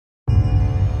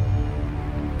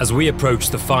As we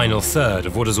approach the final third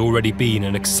of what has already been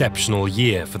an exceptional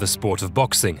year for the sport of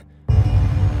boxing,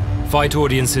 fight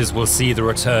audiences will see the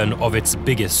return of its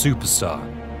biggest superstar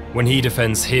when he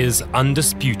defends his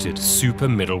undisputed Super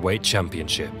Middleweight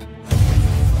Championship.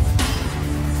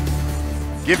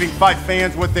 Giving fight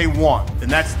fans what they want,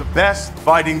 and that's the best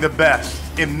fighting the best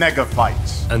in mega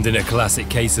fights. And in a classic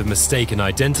case of mistaken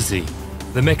identity,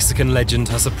 the Mexican legend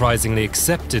has surprisingly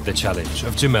accepted the challenge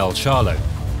of Jermell Charlo,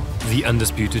 the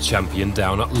undisputed champion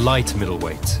down at light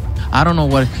middleweight. I don't know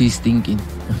what he's thinking,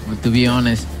 to be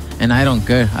honest, and I don't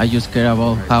care. I just care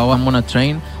about how I'm gonna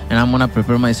train and I'm gonna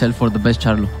prepare myself for the best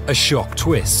Charlo. A shock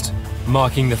twist,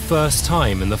 marking the first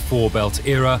time in the four-belt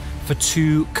era for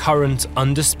two current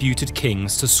undisputed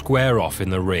kings to square off in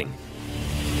the ring.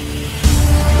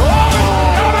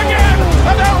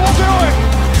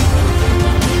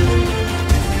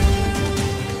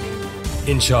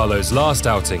 In Charlo's last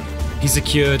outing, he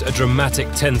secured a dramatic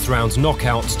 10th round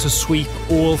knockout to sweep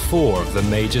all four of the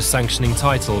major sanctioning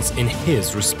titles in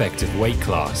his respective weight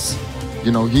class.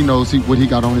 You know, he knows what he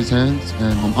got on his hands,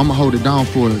 and I'm gonna hold it down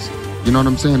for us. You know what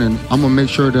I'm saying? And I'm gonna make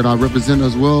sure that I represent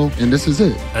us well, and this is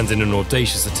it. And in an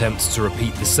audacious attempt to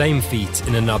repeat the same feat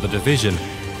in another division,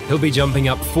 he'll be jumping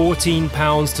up 14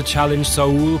 pounds to challenge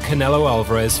Saul Canelo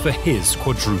Alvarez for his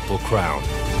quadruple crown.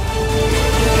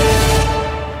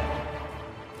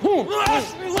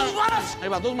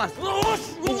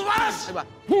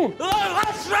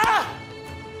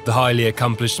 The highly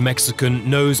accomplished Mexican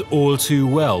knows all too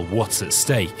well what's at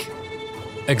stake.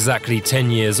 Exactly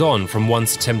 10 years on from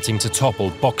once attempting to topple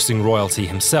boxing royalty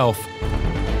himself,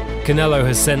 Canelo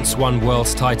has since won world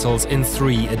titles in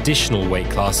 3 additional weight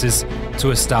classes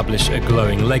to establish a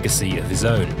glowing legacy of his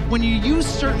own. When you use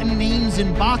certain names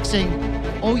in boxing,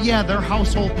 oh yeah, they're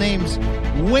household names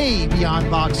way beyond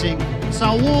boxing.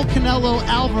 Saul Canelo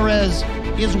Alvarez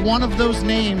is one of those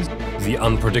names. The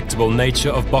unpredictable nature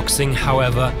of boxing,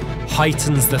 however,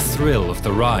 heightens the thrill of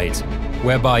the ride,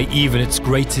 whereby even its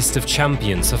greatest of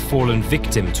champions have fallen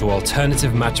victim to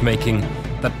alternative matchmaking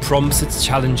that prompts its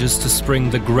challengers to spring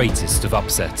the greatest of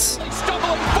upsets.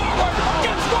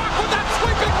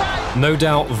 No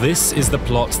doubt this is the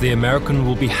plot the American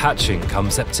will be hatching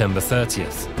come September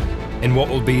 30th, in what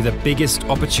will be the biggest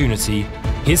opportunity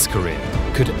his career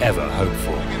could ever hope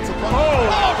for.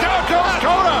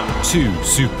 Two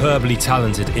superbly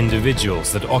talented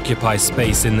individuals that occupy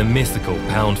space in the mythical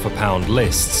pound-for-pound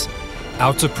lists,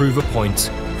 out to prove a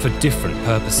point for different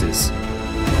purposes.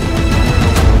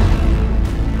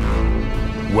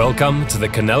 Welcome to the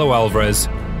Canelo Alvarez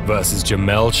versus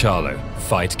Jermell Charlo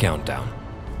Fight Countdown.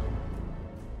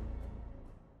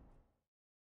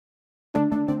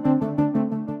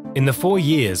 In the 4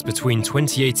 years between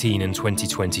 2018 and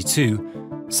 2022,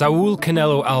 Saul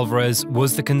Canelo Alvarez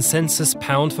was the consensus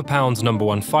pound-for-pound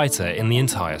 #1 fighter in the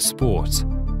entire sport.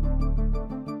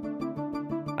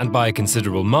 And by a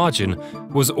considerable margin,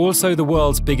 was also the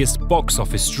world's biggest box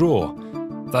office draw,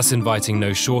 thus inviting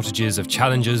no shortages of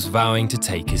challengers vowing to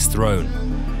take his throne.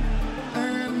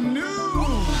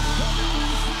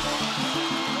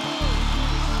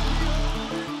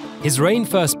 His reign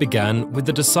first began with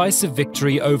the decisive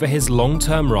victory over his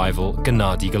long-term rival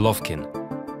Gennady Golovkin,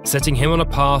 setting him on a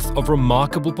path of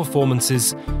remarkable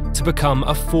performances to become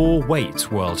a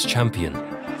 4-weight world champion.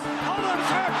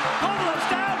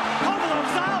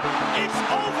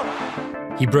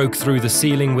 He broke through the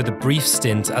ceiling with a brief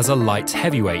stint as a light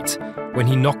heavyweight when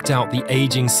he knocked out the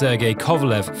aging Sergey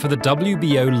Kovalev for the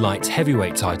WBO light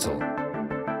heavyweight title.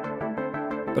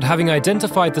 But having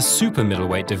identified the super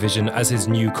middleweight division as his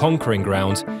new conquering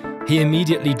ground, he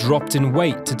immediately dropped in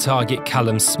weight to target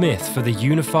Callum Smith for the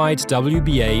unified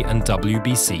WBA and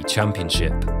WBC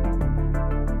championship.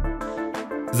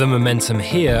 The momentum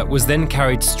here was then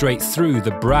carried straight through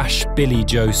the brash Billy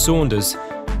Joe Saunders,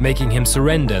 making him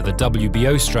surrender the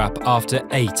WBO strap after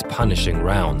 8 punishing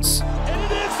rounds. And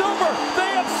it is over!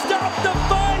 They have stopped the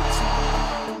fight!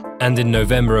 And in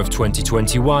November of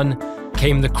 2021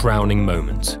 came the crowning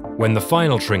moment, when the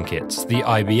final trinket, the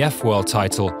IBF world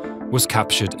title, was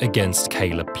captured against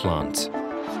Caleb Plant.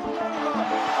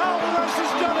 Alvarez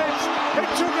has done it! It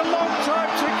took a long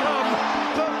time to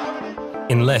come!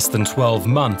 In less than 12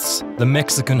 months, the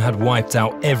Mexican had wiped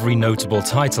out every notable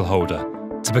title holder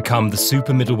to become the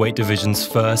super middleweight division's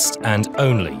first and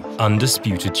only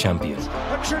undisputed champion.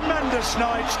 A tremendous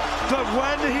night, but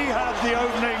when he had the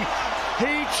opening,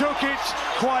 he took it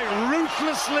quite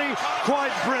ruthlessly,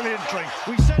 quite brilliantly.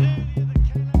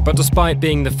 But despite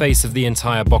being the face of the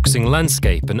entire boxing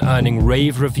landscape and earning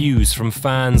rave reviews from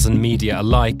fans and media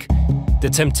alike, the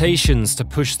temptations to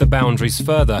push the boundaries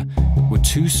further were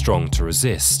too strong to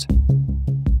resist.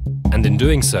 And in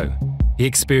doing so, he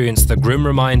experienced the grim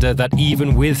reminder that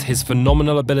even with his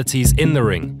phenomenal abilities in the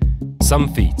ring,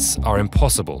 some feats are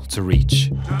impossible to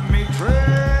reach.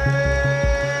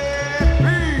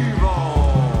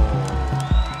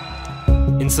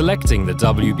 In selecting the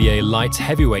WBA light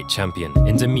heavyweight champion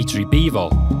in Dimitri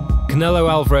Bivol, Canelo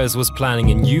Alvarez was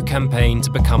planning a new campaign to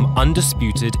become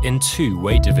undisputed in 2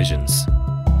 weight divisions.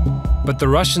 But the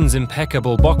Russian's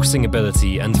impeccable boxing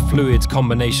ability and fluid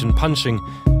combination punching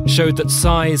showed that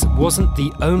size wasn't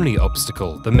the only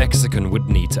obstacle the Mexican would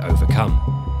need to overcome.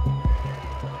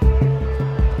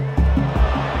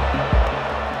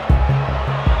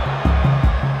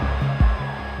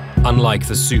 Unlike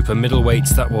the super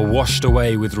middleweights that were washed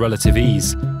away with relative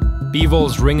ease,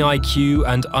 Bivol's ring IQ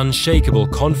and unshakable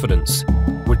confidence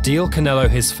would deal Canelo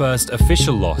his first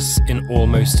official loss in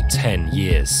almost 10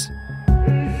 years.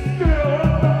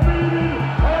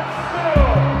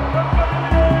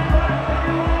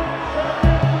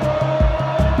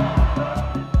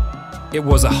 It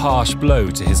was a harsh blow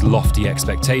to his lofty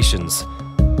expectations,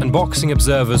 and boxing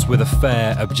observers with a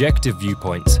fair, objective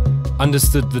viewpoint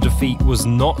understood the defeat was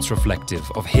not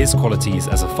reflective of his qualities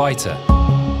as a fighter.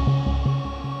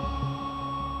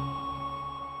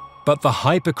 But the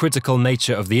hypercritical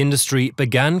nature of the industry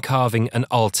began carving an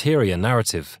ulterior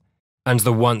narrative, and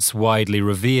the once widely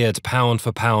revered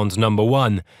pound-for-pound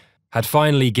 #1 had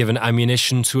finally given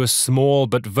ammunition to a small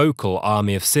but vocal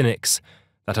army of cynics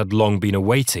that had long been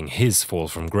awaiting his fall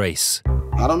from grace.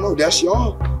 I don't know, that's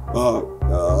y'all.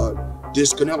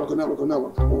 This Canelo.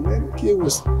 Come on, man, the kid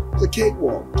was a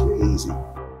cakewalk, easy.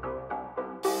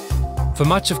 For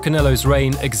much of Canelo's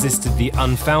reign existed the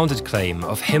unfounded claim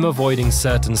of him avoiding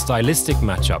certain stylistic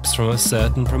matchups from a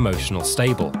certain promotional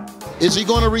stable. Is he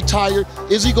going to retire?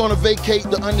 Is he going to vacate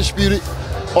the Undisputed?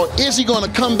 Or is he going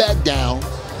to come back down,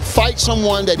 fight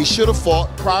someone that he should have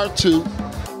fought prior to?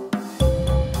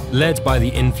 Led by the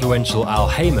influential Al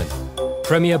Heyman,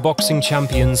 Premier Boxing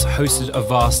Champions hosted a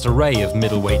vast array of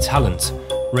middleweight talent,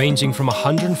 ranging from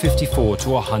 154 to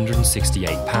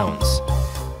 168 pounds.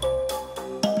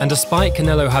 And despite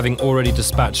Canelo having already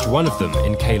dispatched one of them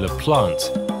in Caleb Plant,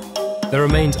 there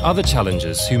remained other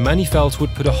challengers who many felt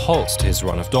would put a halt to his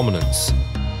run of dominance.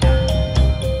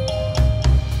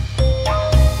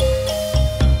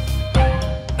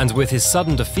 And with his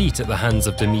sudden defeat at the hands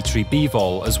of Dimitri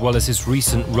Bivol, as well as his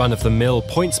recent run-of-the-mill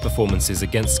points performances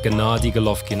against Gennady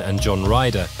Golovkin and John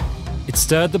Ryder, it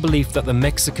stirred the belief that the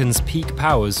Mexican's peak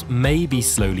powers may be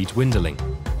slowly dwindling.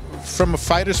 From a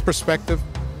fighter's perspective,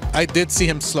 I did see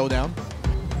him slow down.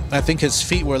 I think his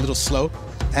feet were a little slow.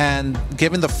 And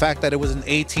given the fact that it was an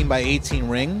 18-by-18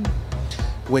 ring,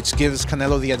 which gives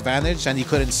Canelo the advantage and he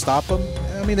couldn't stop him,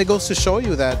 I mean, it goes to show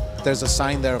you that there's a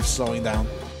sign there of slowing down.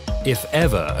 If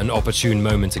ever an opportune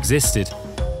moment existed,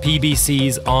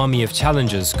 PBC's army of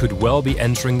challengers could well be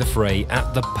entering the fray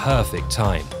at the perfect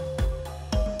time.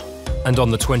 And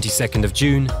on the 22nd of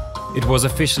June, it was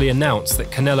officially announced that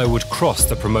Canelo would cross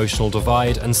the promotional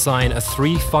divide and sign a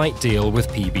 3-fight deal with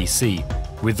PBC,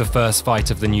 with the first fight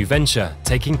of the new venture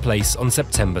taking place on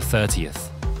September 30th.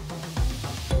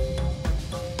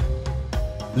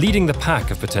 Leading the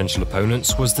pack of potential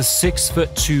opponents was the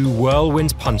 6'2"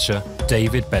 whirlwind puncher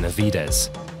David Benavidez,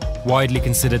 widely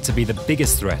considered to be the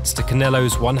biggest threat to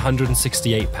Canelo's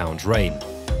 168-pound reign.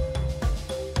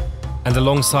 And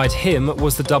alongside him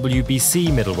was the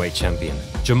WBC middleweight champion,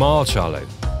 Jermall Charlo,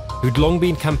 who'd long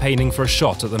been campaigning for a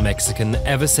shot at the Mexican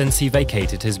ever since he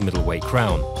vacated his middleweight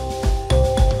crown.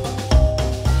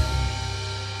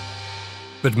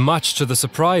 But much to the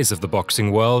surprise of the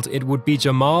boxing world, it would be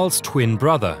Jermall's twin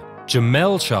brother,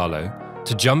 Jermell Charlo,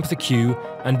 to jump the queue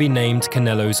and be named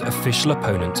Canelo's official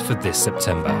opponent for this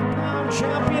September.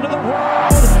 Champion of the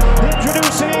world,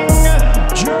 introducing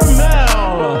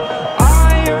Jermell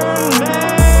Iron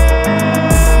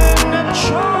Man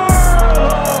Charlo.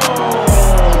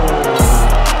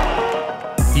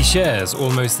 He shares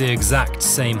almost the exact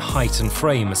same height and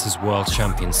frame as his world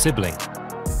champion sibling,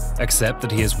 except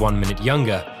that he is 1 minute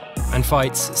younger and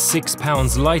fights 6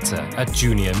 pounds lighter at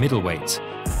Junior Middleweight,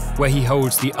 where he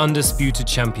holds the undisputed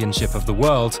championship of the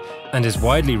world and is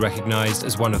widely recognized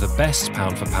as one of the best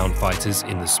pound-for-pound fighters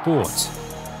in the sport.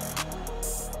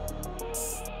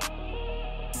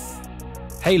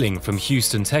 Hailing from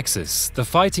Houston, Texas, the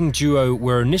fighting duo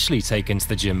were initially taken to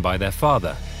the gym by their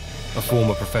father, a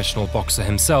former professional boxer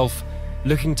himself,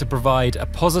 looking to provide a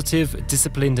positive,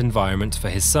 disciplined environment for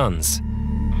his sons.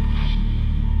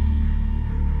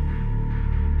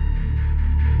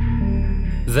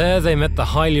 There they met the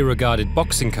highly regarded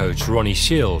boxing coach Ronnie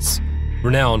Shields,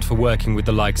 renowned for working with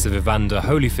the likes of Evander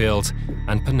Holyfield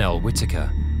and Pernell Whitaker.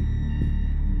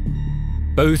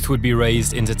 Both would be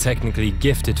raised into technically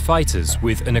gifted fighters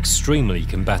with an extremely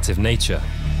combative nature.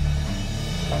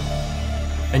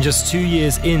 And just 2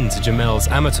 years into Jermell's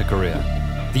amateur career,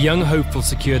 the young hopeful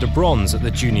secured a bronze at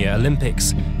the Junior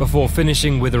Olympics before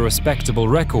finishing with a respectable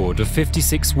record of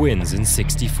 56 wins in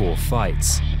 64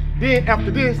 fights. Then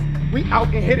after this, we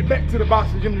out and headed back to the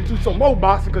boxing gym to do some more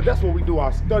boxing, because that's where we do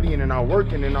our studying and our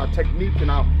working and our technique and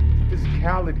our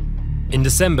physicality. In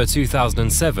December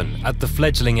 2007, at the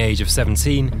fledgling age of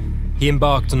 17, he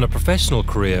embarked on a professional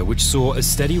career which saw a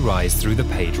steady rise through the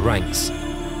paid ranks.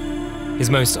 His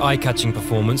most eye-catching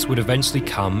performance would eventually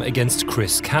come against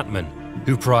Chris Catman,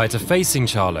 who prior to facing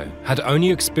Charlo had only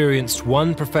experienced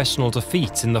one professional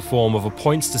defeat in the form of a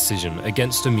points decision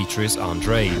against Demetrius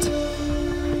Andrade.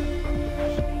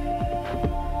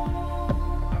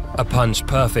 A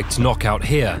punch-perfect knockout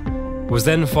here was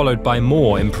then followed by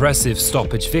more impressive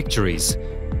stoppage victories,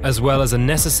 as well as a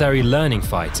necessary learning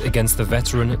fight against the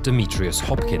veteran Demetrius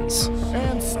Hopkins.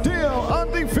 And still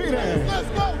undefeated,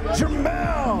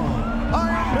 Jermell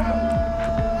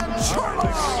Charlo.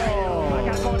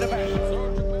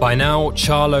 By now,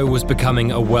 Charlo was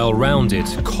becoming a well-rounded,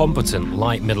 competent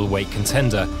light middleweight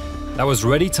contender that was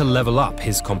ready to level up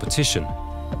his competition.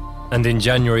 And in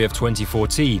January of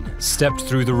 2014, stepped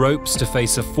through the ropes to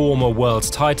face a former world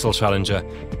title challenger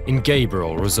in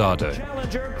Gabriel Rosado.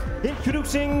 Challenger,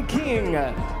 introducing King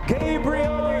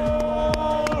Gabriel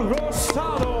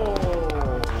Rosado.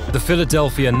 The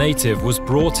Philadelphia native was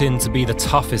brought in to be the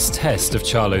toughest test of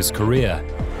Charlo's career.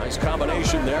 Nice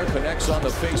combination there, connects on the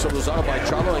face of Rosado by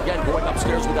Charlo, again going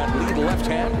upstairs with that lead left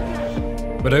hand.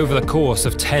 But over the course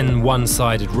of 10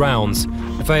 one-sided rounds,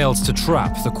 failed to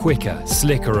trap the quicker,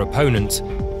 slicker opponent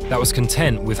that was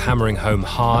content with hammering home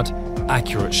hard,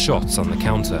 accurate shots on the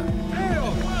counter.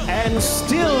 And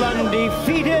still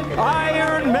undefeated,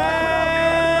 Iron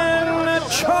Man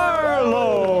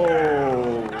Charlo.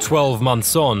 12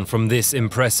 months on from this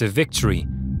impressive victory,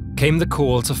 came the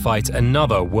call to fight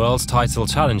another world title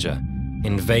challenger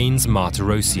in Vanes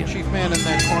Martirosyan. Chief man in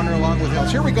that corner along with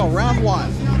Hills. Here we go, round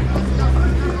one.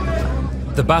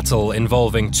 The battle,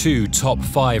 involving two top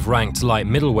 5 ranked light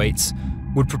middleweights,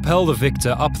 would propel the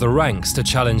victor up the ranks to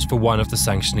challenge for one of the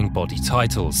sanctioning body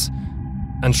titles.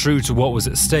 And true to what was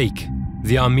at stake,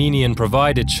 the Armenian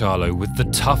provided Charlo with the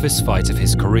toughest fight of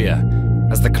his career,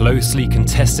 as the closely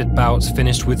contested bout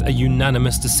finished with a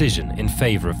unanimous decision in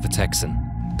favor of the Texan.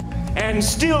 And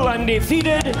still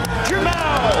undefeated,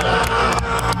 Jermell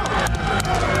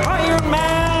Iron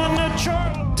Man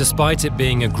Charlo. Despite it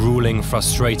being a grueling,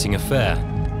 frustrating affair,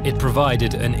 it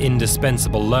provided an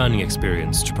indispensable learning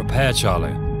experience to prepare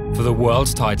Charlo for the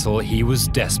world title he was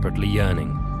desperately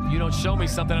yearning. If you don't show me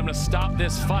something, I'm going to stop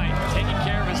this fight. Taking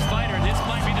care of his fighter, this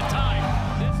might be the time.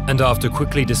 And after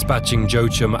quickly dispatching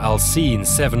Joachim Alcine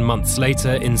 7 months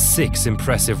later in 6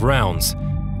 impressive rounds,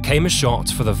 came a shot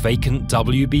for the vacant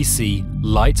WBC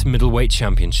Light Middleweight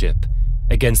Championship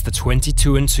against the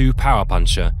 22-2 power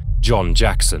puncher John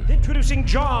Jackson. Introducing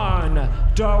John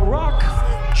 "The Rock"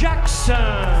 Jackson.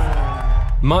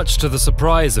 Much to the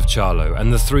surprise of Charlo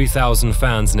and the 3,000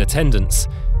 fans in attendance,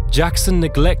 Jackson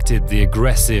neglected the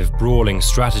aggressive, brawling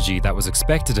strategy that was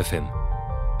expected of him,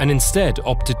 and instead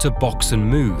opted to box and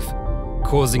move,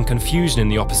 causing confusion in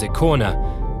the opposite corner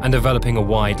and developing a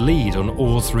wide lead on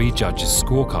all 3 judges'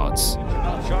 scorecards.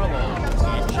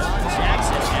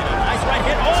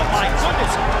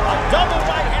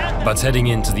 But heading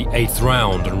into the 8th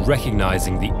round and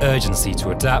recognizing the urgency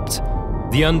to adapt,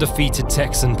 the undefeated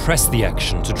Texan pressed the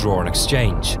action to draw an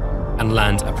exchange and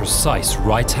land a precise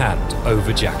right hand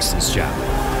over Jackson's jab.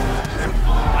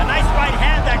 A nice right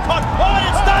hand that caught. Oh, and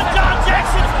it's done, John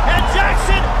Jackson! And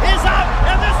Jackson is out,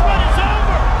 and this one is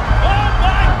over! Oh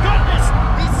my goodness!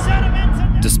 He set him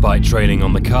into... Despite trailing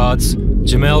on the cards,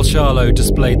 Jermell Charlo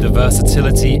displayed the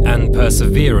versatility and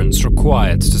perseverance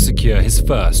required to secure his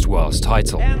first world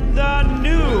title. And the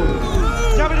new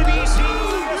WBC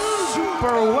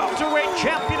Super Welterweight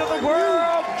Champion of the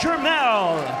World,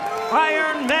 Jermell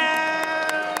Iron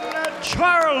Man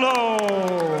Charlo.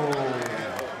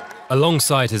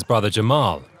 Alongside his brother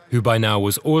Jermall, who by now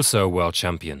was also a world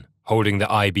champion, holding the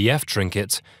IBF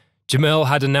trinket, Jermell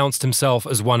had announced himself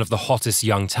as one of the hottest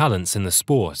young talents in the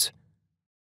sport.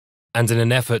 And in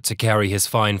an effort to carry his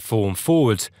fine form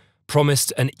forward,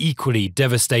 promised an equally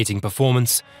devastating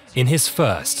performance in his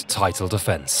first title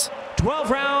defense.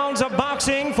 12 rounds of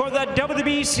boxing for the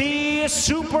WBC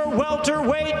Super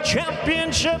Welterweight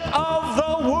Championship of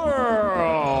the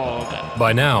World.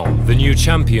 By now, the new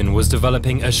champion was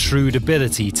developing a shrewd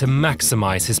ability to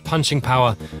maximize his punching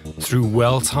power through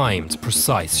well-timed,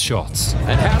 precise shots.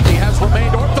 And Hadley has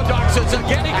remained orthodox as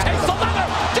again he takes the leather.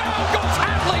 Down goes Hadley.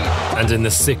 and in the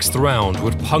 6th round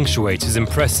would punctuate his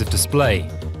impressive display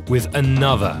with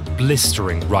another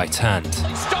blistering right hand.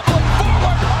 Stumbling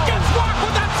forward, gets walked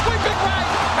with that sweeping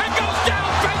right, and goes down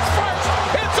face first.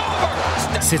 It's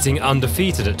over. Sitting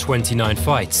undefeated at 29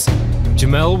 fights,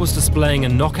 Jermell was displaying a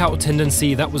knockout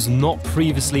tendency that was not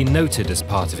previously noted as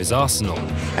part of his arsenal.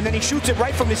 And then he shoots it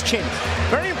right from his chin.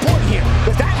 Very important here,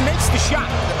 because that makes the shot.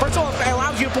 First of all, it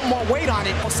allows you to put more weight on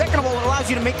it. Well, second of all, it allows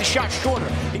you to make the shot shorter.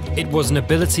 It was an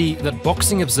ability that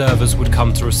boxing observers would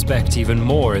come to respect even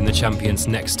more in the champion's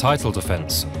next title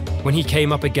defense, when he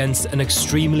came up against an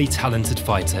extremely talented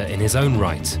fighter in his own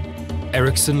right,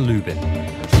 Erickson Lubin.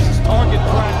 Target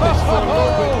practice for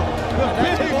Lubin.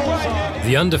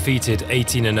 The undefeated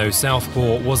 18-0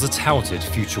 southpaw was a touted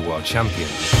future world champion.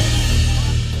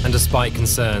 And despite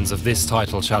concerns of this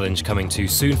title challenge coming too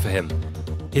soon for him,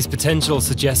 his potential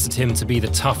suggested him to be the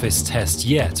toughest test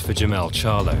yet for Jermell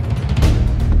Charlo.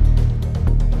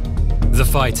 The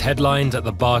fight headlined at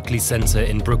the Barclays Center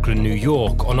in Brooklyn, New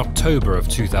York on October of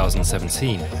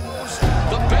 2017.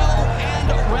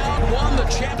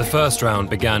 The first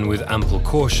round began with ample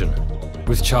caution,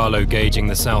 with Charlo gauging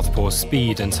the southpaw's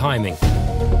speed and timing,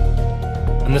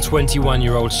 and the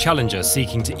 21-year-old challenger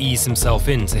seeking to ease himself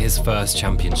into his first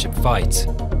championship fight.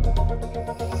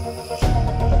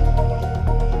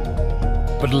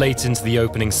 But late into the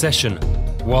opening session,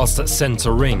 whilst at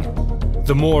center ring,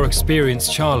 the more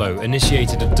experienced Charlo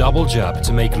initiated a double jab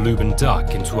to make Lubin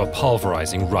duck into a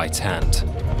pulverizing right hand.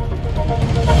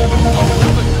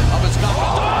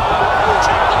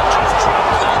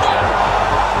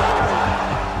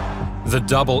 The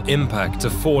double impact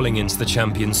of falling into the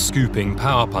champion's scooping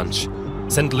power punch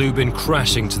sent Lubin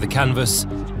crashing to the canvas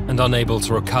and unable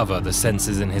to recover the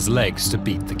senses in his legs to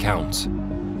beat the count.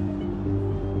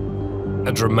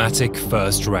 A dramatic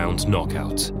first-round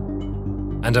knockout,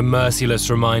 and a merciless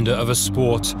reminder of a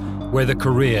sport where the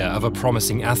career of a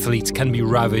promising athlete can be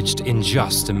ravaged in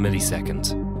just a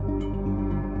millisecond.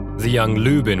 The young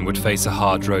Lubin would face a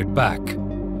hard road back,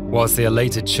 whilst the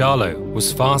elated Charlo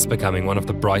was fast becoming one of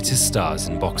the brightest stars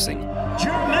in boxing.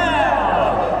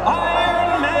 Jermell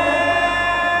Iron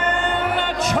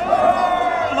Man Charlo!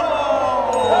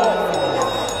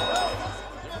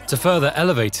 To further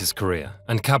elevate his career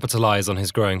and capitalize on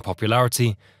his growing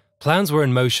popularity, plans were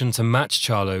in motion to match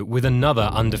Charlo with another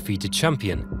undefeated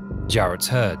champion, Jarrett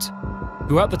Hurd,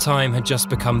 who at the time had just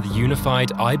become the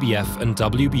unified IBF and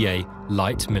WBA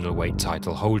light middleweight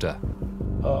title holder.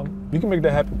 You can make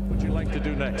that happen. What would you like to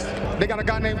do next? They got a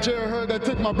guy named Jerry Hurd that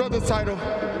took my brother's title.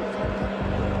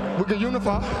 We can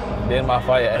unify. Then my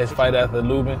fight, his fight after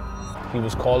Lubin, he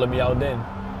was calling me out then.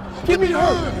 Give me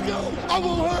Hurd! I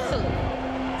want Hurd!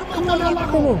 Come on, that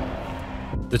locker room.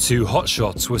 The two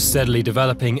hotshots were steadily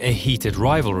developing a heated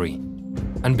rivalry,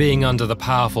 and being under the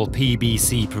powerful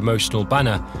PBC promotional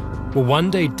banner, were one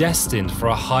day destined for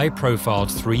a high-profile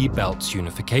 3-belt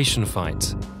unification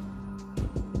fight.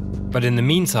 But in the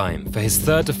meantime, for his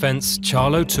third defense,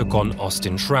 Charlo took on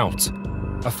Austin Trout,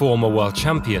 a former world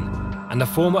champion and a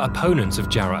former opponent of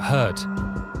Jarrett Hurd.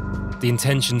 The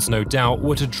intentions, no doubt,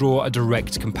 were to draw a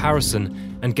direct comparison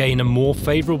and gain a more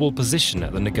favorable position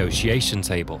at the negotiation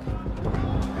table.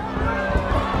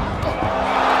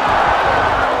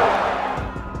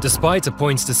 Despite a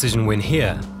points decision win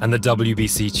here and the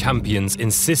WBC champion's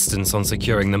insistence on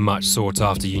securing the much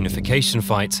sought-after unification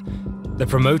fight, the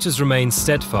promoters remained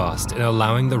steadfast in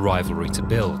allowing the rivalry to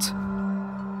build.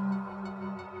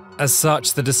 As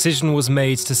such, the decision was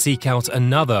made to seek out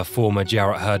another former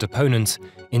Jarrett Hurd opponent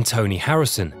in Tony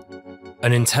Harrison,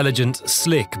 an intelligent,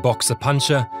 slick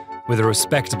boxer-puncher with a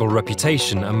respectable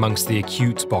reputation amongst the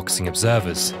acute boxing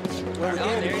observers.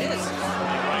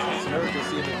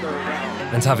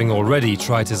 And having already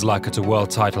tried his luck at a world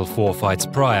title 4 fights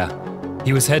prior,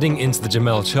 he was heading into the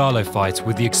Jermell Charlo fight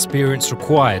with the experience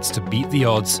required to beat the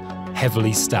odds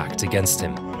heavily stacked against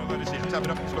him.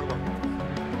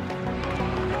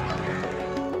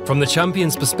 From the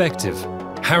champion's perspective,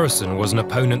 Harrison was an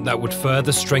opponent that would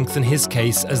further strengthen his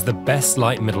case as the best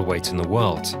light middleweight in the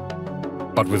world.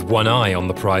 But with one eye on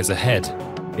the prize ahead,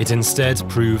 it instead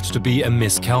proved to be a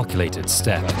miscalculated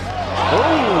step.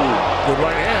 Oh, good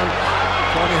right hand.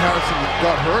 Tony Harrison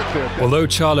got hurt there. Although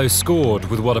Charlo scored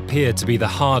with what appeared to be the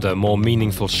harder, more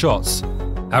meaningful shots,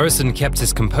 Harrison kept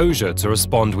his composure to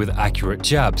respond with accurate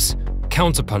jabs,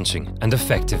 counterpunching, and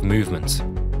effective movement.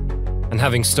 And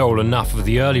having stolen enough of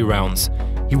the early rounds,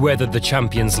 he weathered the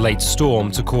champion's late storm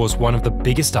to cause one of the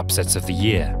biggest upsets of the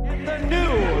year. The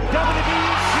new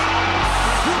WBC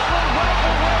Super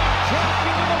Middleweight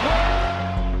Champion.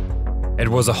 It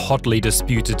was a hotly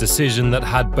disputed decision that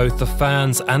had both the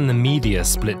fans and the media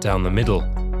split down the middle.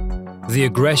 The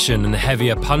aggression and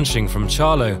heavier punching from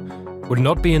Charlo would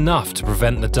not be enough to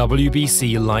prevent the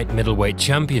WBC Light Middleweight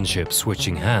Championship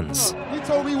switching hands. He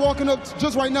told me walking up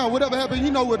just right now, whatever happened, he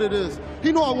know what it is.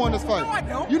 He know I won this fight. No, I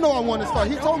don't. You know I won this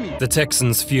fight. He told me. The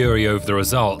Texans' fury over the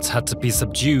results had to be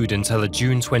subdued until a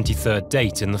June 23rd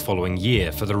date in the following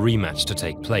year for the rematch to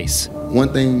take place.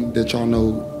 One thing that y'all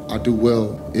know I do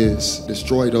well is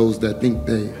destroy those that think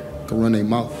they can run their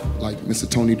mouth, like Mr.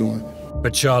 Tony doing.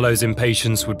 But Charlo's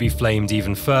impatience would be flamed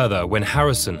even further when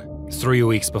Harrison, 3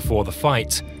 weeks before the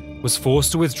fight, was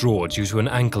forced to withdraw due to an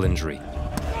ankle injury.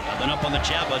 Then up on the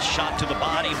jab, a shot to the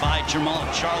body by Jermall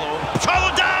Charlo.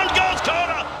 Charlo down goes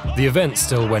Cota! The event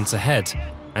still went ahead,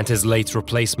 and his late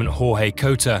replacement Jorge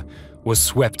Cota was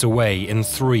swept away in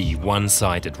 3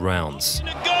 one-sided rounds. To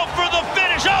go for the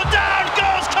finish, oh down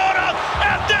goes Cota,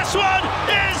 and this one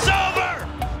is over!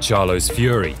 Charlo's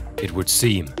fury, it would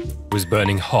seem, was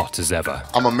burning hot as ever.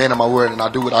 I'm a man of my word and I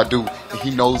do what I do. And he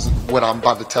knows what I'm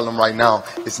about to tell him right now.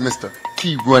 It's Mr.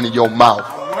 Keep running your mouth.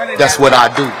 That's what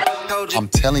I do. I'm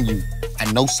telling you,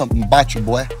 I know something about you,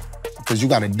 boy, because you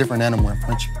got a different animal in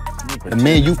front of you. The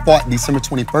man you fought December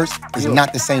 21st is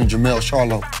not the same Jermell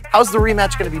Charlo. How's the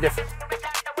rematch going to be different?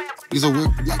 He's a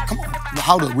come on.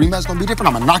 How the rematch going to be different?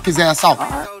 I'm going to knock his ass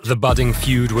out. The budding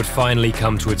feud would finally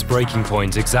come to its breaking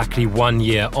point exactly 1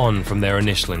 year on from their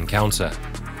initial encounter.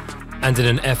 And in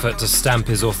an effort to stamp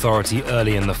his authority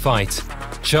early in the fight,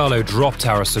 Charlo dropped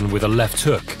Harrison with a left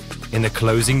hook in the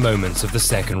closing moments of the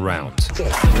second round.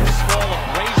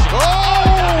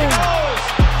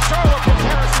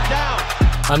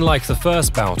 Unlike the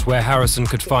first bout, where Harrison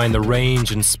could find the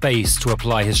range and space to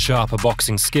apply his sharper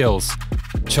boxing skills,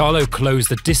 Charlo closed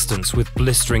the distance with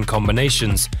blistering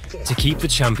combinations to keep the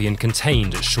champion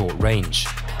contained at short range.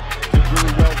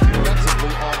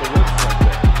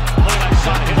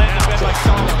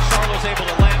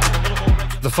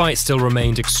 The fight still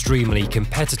remained extremely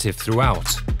competitive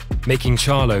throughout, making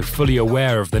Charlo fully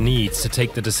aware of the need to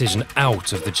take the decision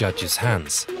out of the judges'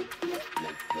 hands.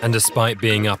 And despite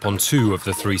being up on 2 of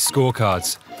the 3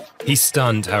 scorecards, he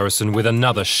stunned Harrison with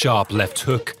another sharp left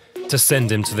hook to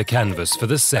send him to the canvas for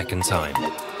the second time.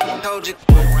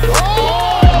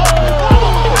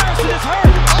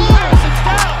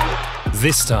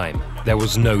 This time, there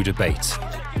was no debate.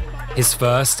 His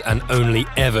first and only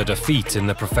ever defeat in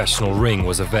the professional ring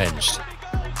was avenged.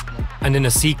 And in a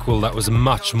sequel that was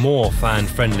much more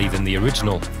fan-friendly than the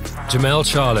original, Jermell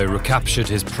Charlo recaptured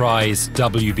his prized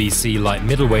WBC Light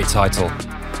Middleweight title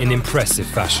in impressive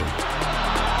fashion.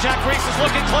 Jack Reese is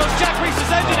looking close. Jack Reese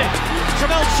has ended it.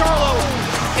 Jermell Charlo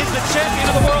is the champion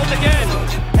of the world again.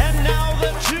 And now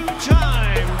the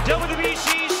 2-time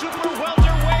WBC Super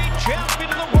Welterweight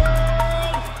champion of the world.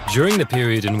 During the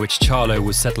period in which Charlo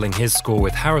was settling his score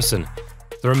with Harrison,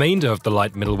 the remainder of the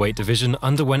light middleweight division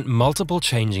underwent multiple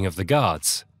changing of the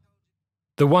guards.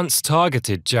 The once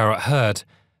targeted Jarrett Hurd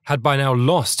had by now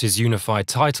lost his unified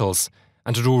titles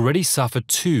and had already suffered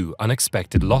 2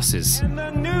 unexpected losses. And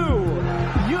the new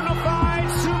unified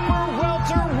super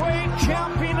welterweight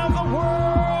champion of the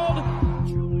world.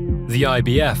 The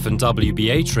IBF and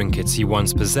WBA trinkets he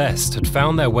once possessed had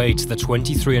found their way to the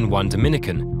 23-1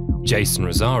 Dominican, Jason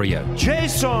Rosario.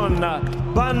 Jason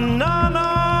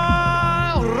Banana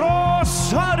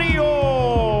Rosario!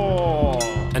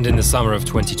 And in the summer of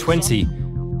 2020,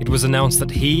 it was announced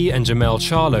that he and Jermell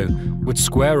Charlo would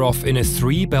square off in a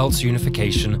 3-belt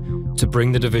unification to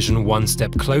bring the division 1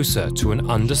 step closer to an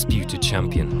undisputed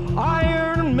champion.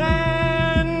 Iron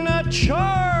Man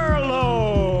Charlo!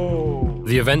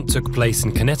 The event took place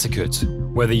in Connecticut,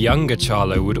 where the younger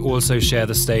Charlo would also share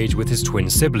the stage with his twin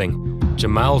sibling,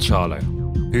 Jermall Charlo,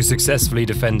 who successfully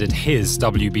defended his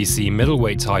WBC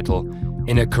middleweight title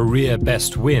in a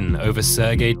career-best win over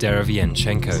Sergey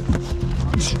Derevianchenko.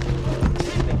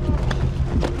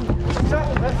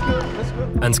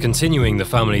 And continuing the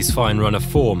family's fine run of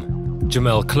form,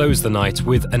 Jermell closed the night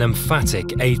with an emphatic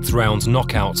 8th-round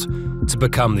knockout to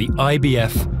become the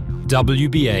IBF,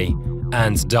 WBA,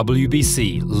 and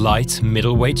WBC light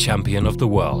middleweight champion of the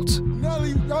world.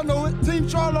 Y'all know it, Team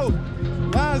Charlo,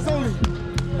 lines only,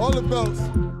 all the belts.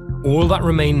 All that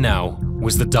remained now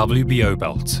was the WBO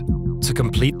belt, to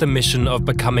complete the mission of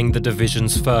becoming the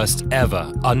division's first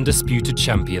ever undisputed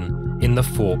champion in the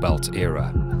 4-belt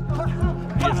era.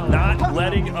 He is not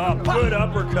letting up. Good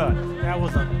uppercut. That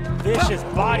was a vicious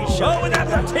body shot. Oh, and that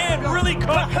left hand really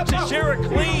caught Teixeira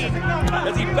clean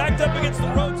as he backed up against the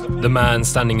ropes. The man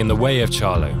standing in the way of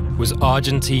Charlo was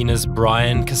Argentina's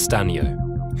Brian Castaño,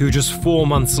 who just 4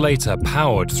 months later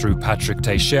powered through Patrick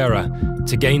Teixeira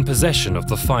to gain possession of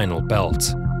the final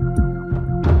belt.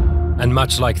 And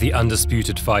much like the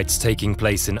undisputed fights taking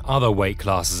place in other weight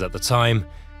classes at the time,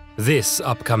 this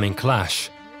upcoming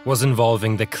clash was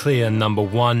involving the clear number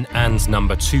 1 and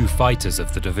number 2 fighters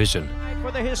of the division.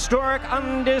 For the historic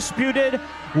undisputed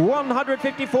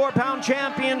 154-pound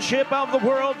championship of the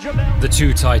world. The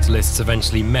two titleists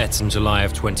eventually met in July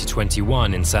of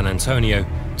 2021 in San Antonio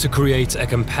to create a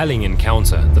compelling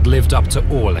encounter that lived up to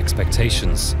all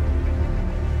expectations.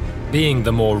 Being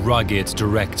the more rugged,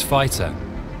 direct fighter,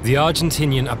 the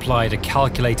Argentinian applied a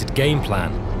calculated game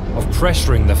plan of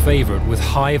pressuring the favorite with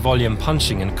high-volume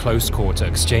punching and close-quarter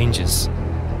exchanges.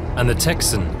 And the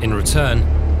Texan, in return,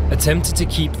 attempted to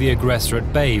keep the aggressor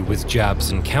at bay with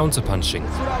jabs and counter-punching.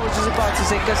 That's what I was just about to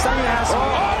say. Castano has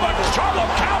but Charlo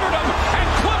countered him and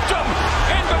clipped him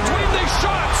in between these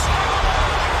shots.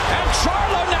 And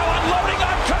Charlo now unloading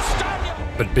on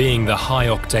Castano. But being the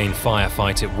high-octane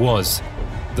firefight it was,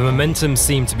 the momentum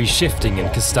seemed to be shifting in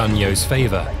Castano's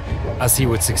favor, as he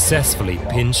would successfully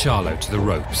pin Charlo to the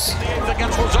ropes.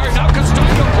 Against Rosario, now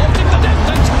Castano closing the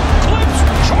distance, clips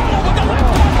Charlo with the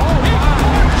left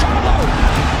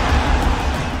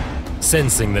hook.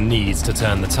 Sensing the need to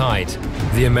turn the tide,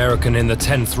 the American in the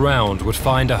 10th round would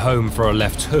find a home for a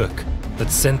left hook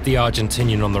that sent the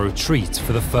Argentinian on the retreat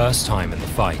for the first time in the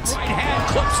fight. Right hand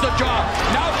clips the jaw.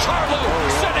 Now Charlo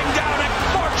sitting down and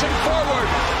marching forward.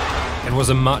 It was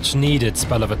a much-needed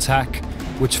spell of attack,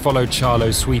 which followed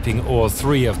Charlo sweeping all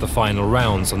 3 of the final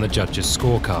rounds on the judges'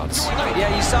 scorecards.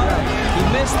 Yeah, you saw that. He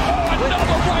missed.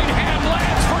 Another right hand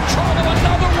lands for Charlo,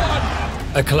 another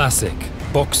one. A classic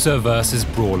boxer versus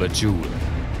brawler duel,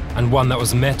 and one that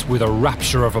was met with a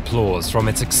rapture of applause from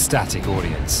its ecstatic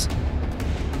audience.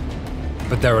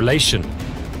 But their elation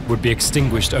would be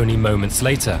extinguished only moments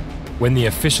later, when the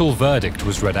official verdict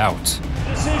was read out.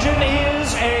 Decision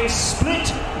is a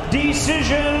split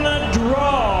decision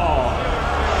draw.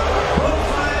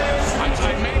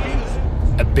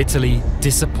 A bitterly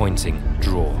disappointing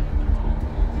draw.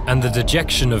 And the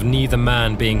dejection of neither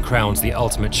man being crowned the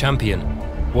ultimate champion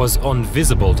was on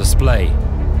visible display.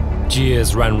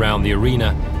 Jeers ran round the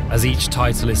arena as each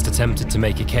titleist attempted to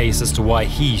make a case as to why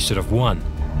he should have won.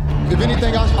 If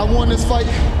anything, I won this fight.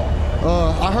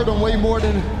 I hurt him way more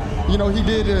than he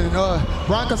did.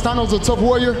 Brian Castano's a tough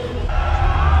warrior.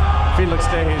 Felix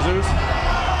de Jesus.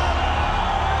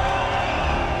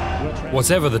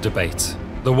 Whatever the debate,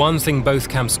 the one thing both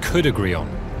camps could agree on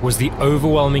was the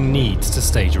overwhelming need to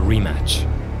stage a rematch.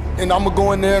 And I'm going to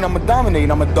go in there and I'm going to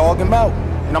dominate. I'm going to dog him out.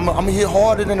 And I'm going to hit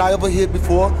harder than I ever hit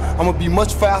before. I'm going to be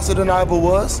much faster than I ever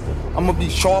was. I'm going to be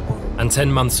sharper. And 10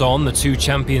 months on, the two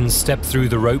champions stepped through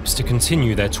the ropes to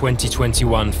continue their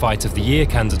 2021 Fight of the Year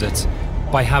candidate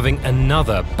by having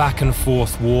another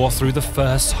back-and-forth war through the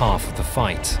first half of the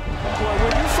fight. Well,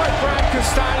 when you fight Brian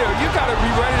Castano, you got to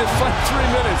be ready to fight 3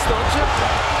 minutes, don't you?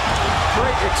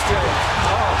 Great exchange.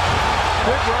 Oh,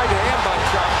 good right hand by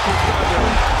Castano.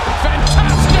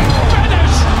 Fantastic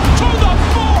finish to the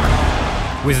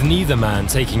floor. With neither man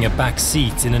taking a back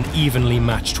seat in an evenly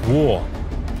matched war,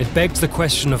 it begged the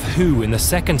question of who in the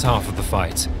second half of the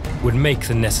fight would make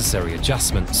the necessary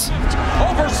adjustments.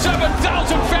 Over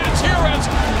 7,000 fans here as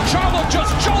Charlo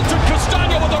just jolted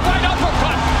Castano with a right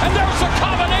uppercut, and there's a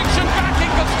combination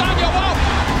backing Castano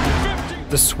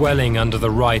out. The swelling under the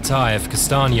right eye of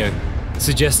Castano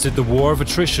suggested the war of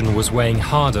attrition was weighing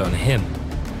harder on him.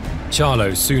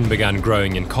 Charlo soon began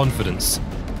growing in confidence,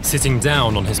 sitting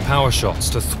down on his power shots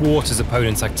to thwart his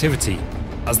opponent's activity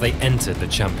as they entered the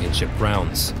championship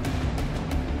rounds.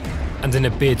 And in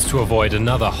a bid to avoid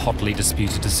another hotly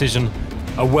disputed decision,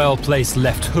 a well-placed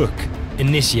left hook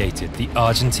initiated the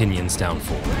Argentinian's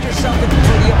downfall. Brian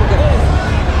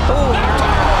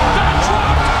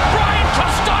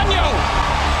Castano!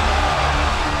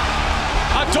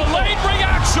 A delayed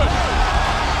reaction!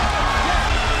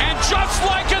 And just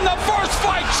like in the first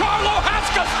fight, Charlo has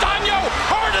Castano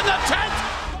hard in the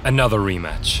 10th! Another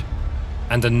rematch,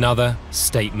 and another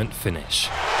statement finish.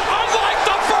 Unlike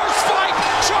the first fight,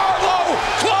 Charlo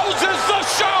closes the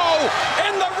show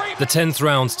in the The 10th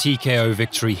round TKO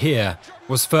victory here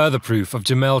was further proof of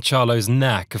Jermell Charlo's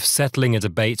knack of settling a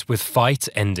debate with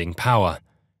fight-ending power.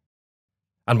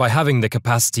 And by having the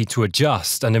capacity to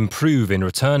adjust and improve in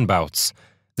return bouts,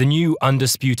 the new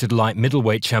undisputed light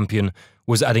middleweight champion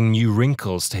was adding new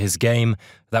wrinkles to his game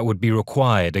that would be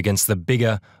required against the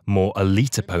bigger, more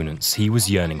elite opponents he was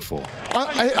yearning for.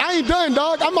 I ain't done,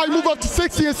 dog. I might move up to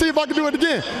 60 and see if I can do it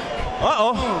again.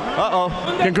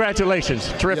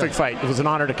 Congratulations. Terrific fight. It was an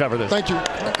honor to cover this. Thank you.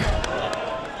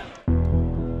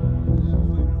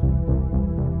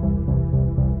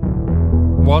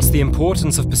 Whilst the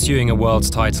importance of pursuing a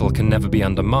world's title can never be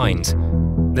undermined,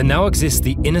 There now exists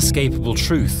the inescapable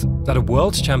truth that a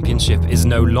world championship is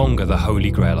no longer the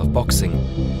holy grail of boxing.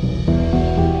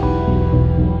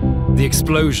 The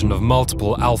explosion of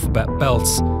multiple alphabet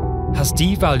belts has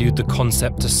devalued the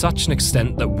concept to such an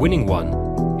extent that winning one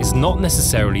is not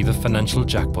necessarily the financial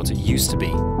jackpot it used to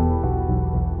be.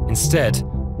 Instead,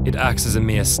 it acts as a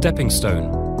mere stepping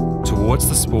stone towards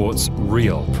the sport's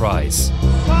real prize.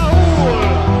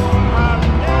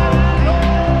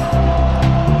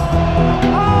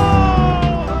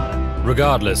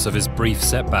 Regardless of his brief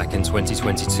setback in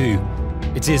 2022,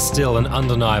 it is still an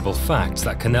undeniable fact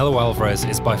that Canelo Alvarez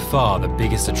is by far the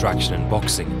biggest attraction in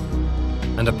boxing.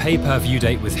 And a pay-per-view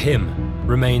date with him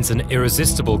remains an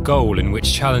irresistible goal in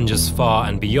which challengers far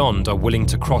and beyond are willing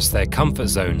to cross their comfort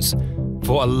zones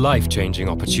for a life-changing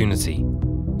opportunity.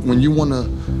 When you want to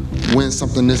win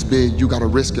something this big, you got to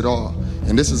risk it all.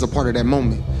 And this is a part of that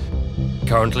moment.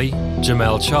 Currently,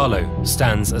 Jermell Charlo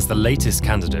stands as the latest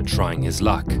candidate trying his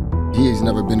luck. He has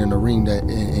never been in a ring that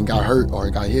and got hurt or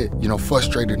got hit, you know,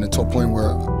 frustrated and to a point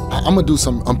where I'm gonna do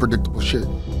some unpredictable shit.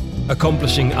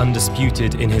 Accomplishing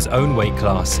Undisputed in his own weight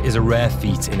class is a rare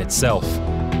feat in itself.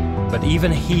 But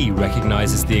even he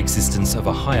recognizes the existence of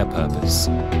a higher purpose.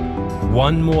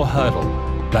 One more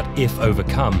hurdle that, if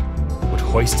overcome, would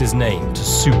hoist his name to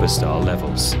superstar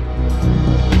levels.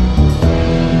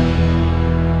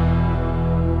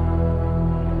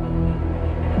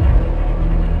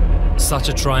 Such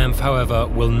a triumph, however,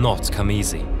 will not come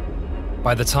easy.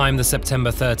 By the time the September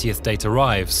 30th date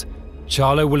arrives,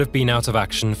 Charlo will have been out of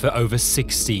action for over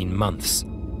 16 months.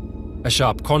 A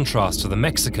sharp contrast to the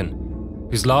Mexican,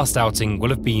 whose last outing will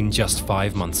have been just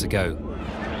 5 months ago.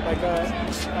 Like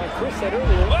Chris said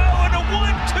earlier. Oh, and a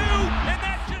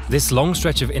 1-2! This long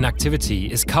stretch of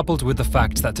inactivity is coupled with the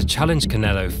fact that to challenge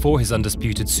Canelo for his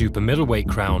undisputed super middleweight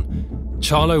crown,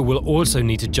 Charlo will also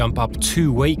need to jump up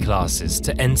 2 weight classes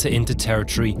to enter into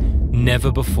territory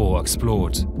never before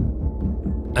explored.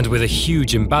 And with a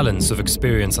huge imbalance of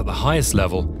experience at the highest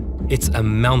level, it's a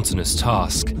mountainous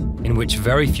task in which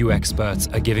very few experts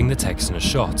are giving the Texan a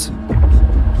shot.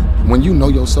 When you know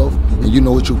yourself and you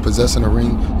know what you possess in a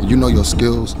ring and you know your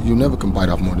skills, you never can bite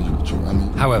off more than you can chew.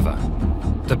 However,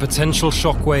 the potential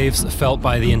shockwaves felt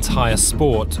by the entire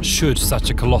sport should such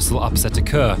a colossal upset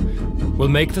occur will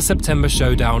make the September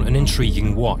showdown an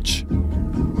intriguing watch.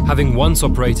 Having once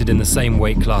operated in the same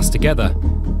weight class together,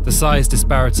 the size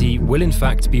disparity will in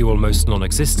fact be almost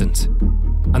non-existent,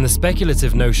 and the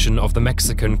speculative notion of the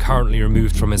Mexican currently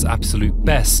removed from his absolute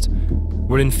best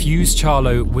will infuse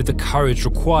Charlo with the courage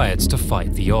required to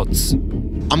fight the odds.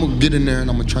 I'm gonna get in there and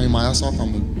I'm gonna train my ass off,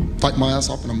 I'm gonna fight my ass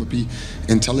off, and I'm gonna be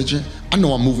intelligent. I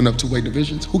know I'm moving up 2 weight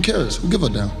divisions. Who cares? Who give a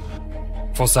damn?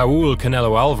 For Saul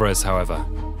Canelo Alvarez, however,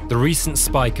 the recent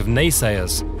spike of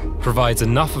naysayers provides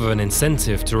enough of an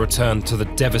incentive to return to the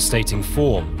devastating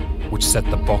form which set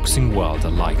the boxing world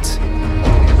alight.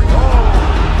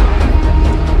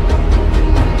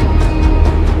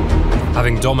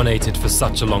 Having dominated for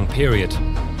such a long period,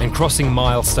 and crossing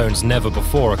milestones never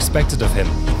before expected of him,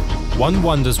 one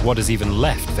wonders what is even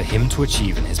left for him to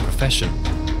achieve in his profession.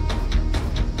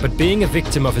 But being a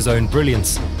victim of his own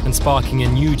brilliance and sparking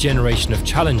a new generation of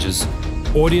challengers,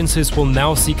 audiences will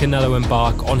now see Canelo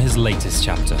embark on his latest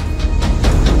chapter.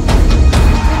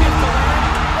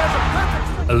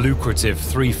 A lucrative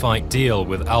 3-fight deal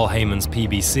with Al Haymon's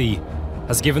PBC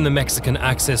has given the Mexican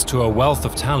access to a wealth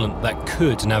of talent that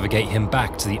could navigate him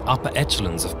back to the upper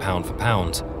echelons of pound for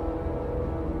pound.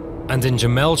 And in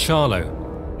Jermell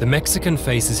Charlo, the Mexican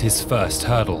faces his first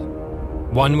hurdle,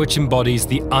 one which embodies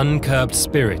the uncurbed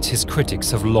spirit his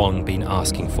critics have long been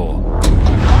asking for.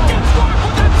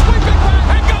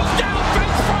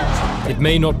 It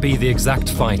may not be the exact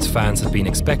fight fans have been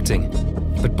expecting,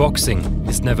 but boxing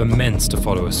is never meant to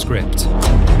follow a script.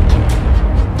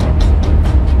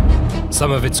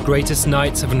 Some of its greatest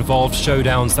nights have involved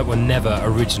showdowns that were never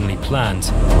originally planned.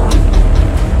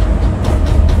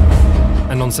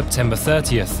 And on September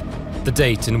 30th, the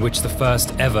date in which the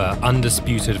first ever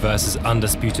undisputed versus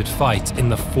undisputed fight in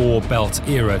the 4-belt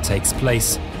era takes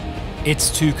place, its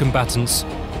 2 combatants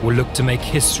will look to make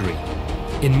history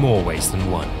in more ways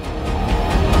than one.